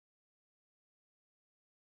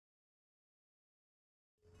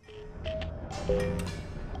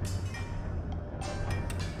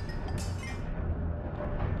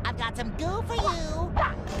I've got some goo for you.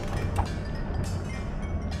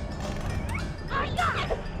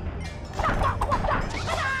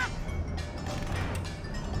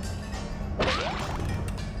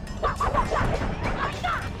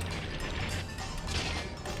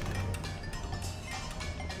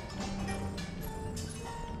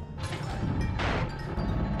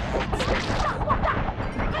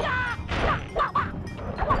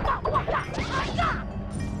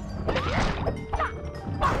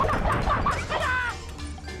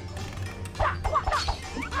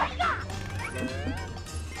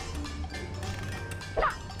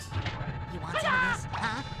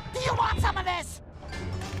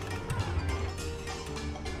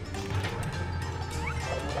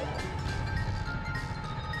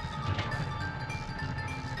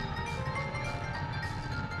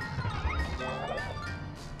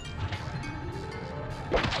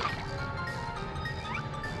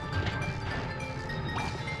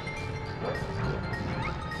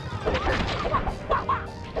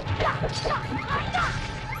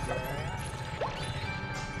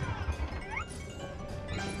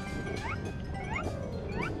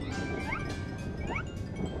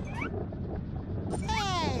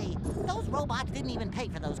 Hey, those robots didn't even pay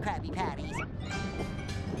for those Krabby Patties.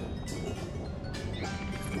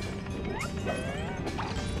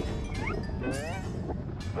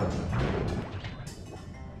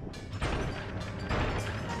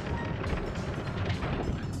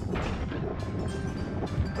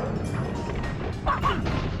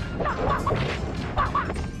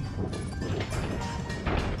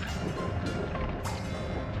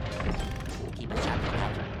 Keep a sharp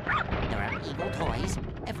lookout. There are evil toys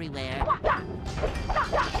everywhere.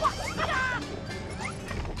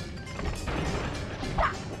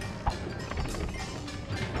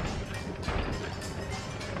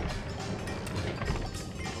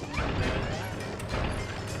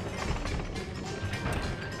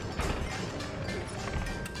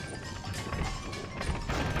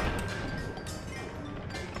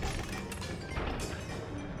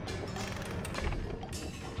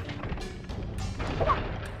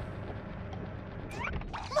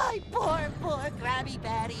 My poor Krabby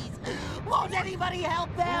Patties. Won't anybody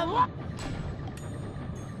help them?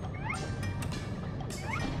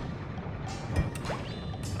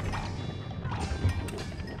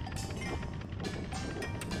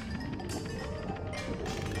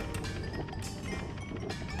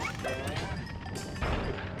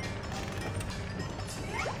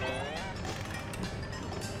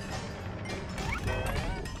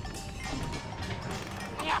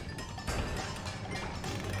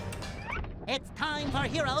 It's time for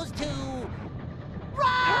heroes to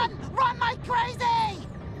run! Run like crazy!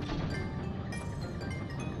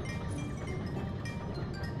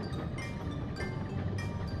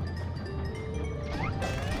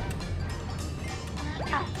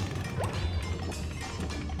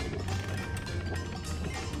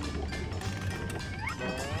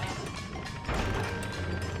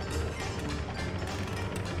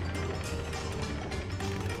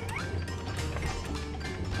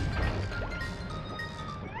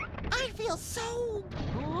 I feel so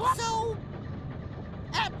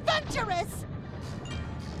adventurous!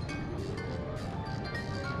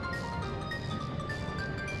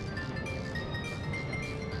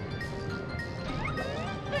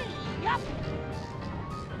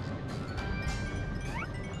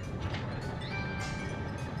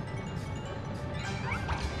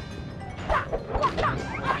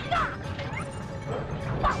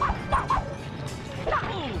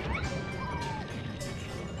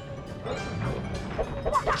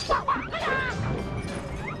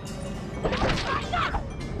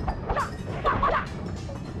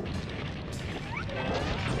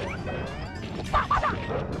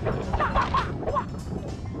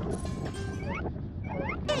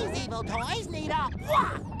 These evil toys need a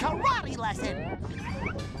karate lesson.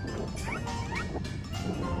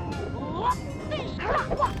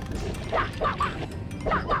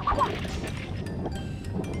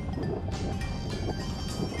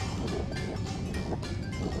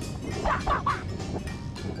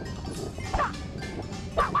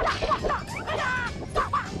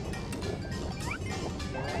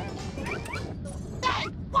 Hey,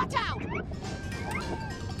 watch out!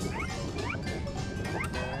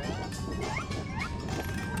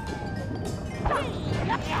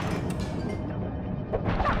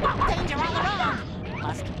 Danger on the road!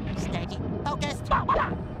 Must stay focused.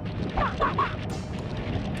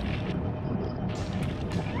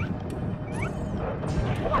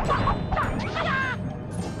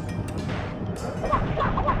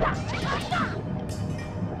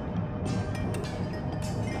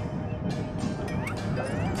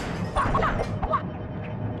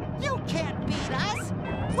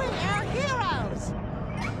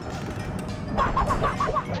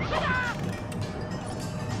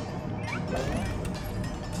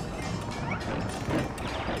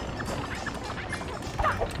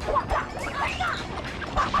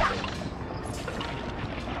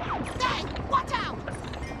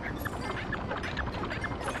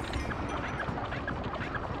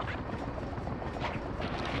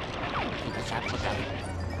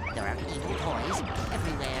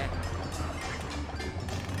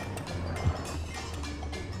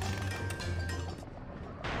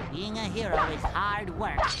 Being a hero is hard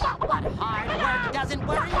work, but hard work doesn't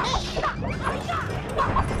worry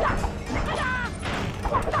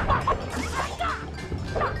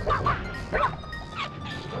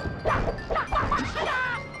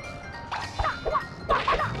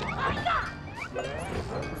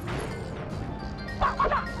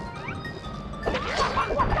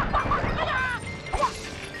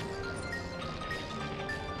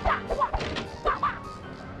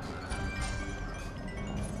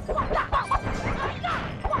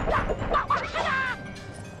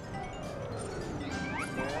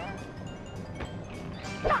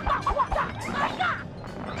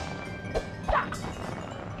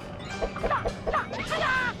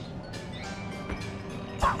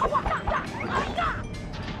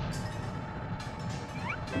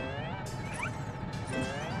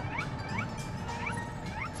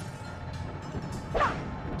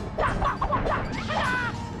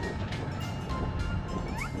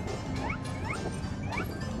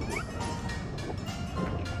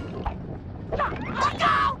Look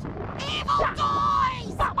out! Evil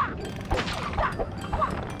toys!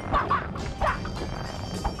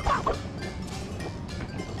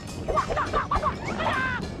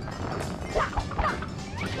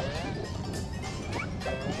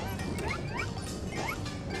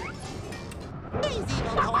 These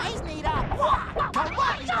evil toys need a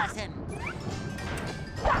karate lesson.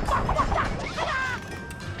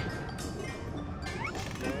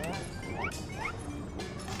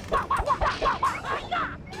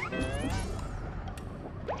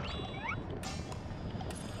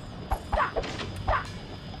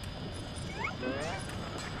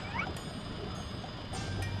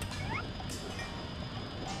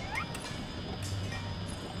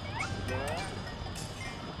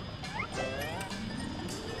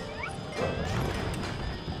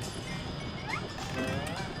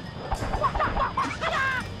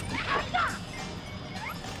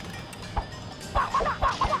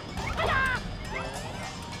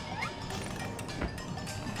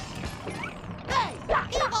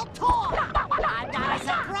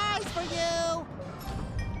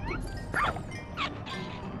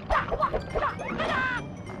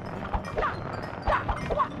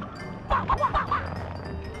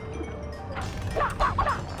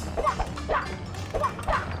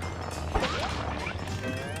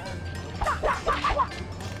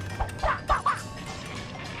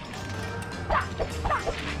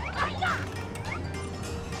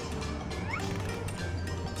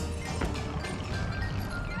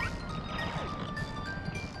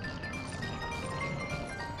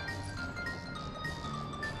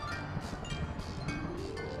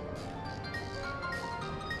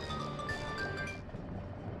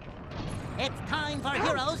 It's time for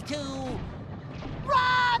heroes to...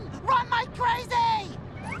 Run! Run like crazy!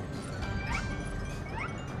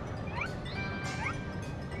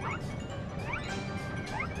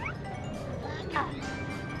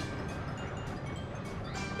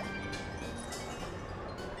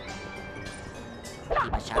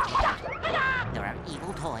 Keep a sharp lookout. There are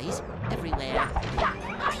evil toys everywhere.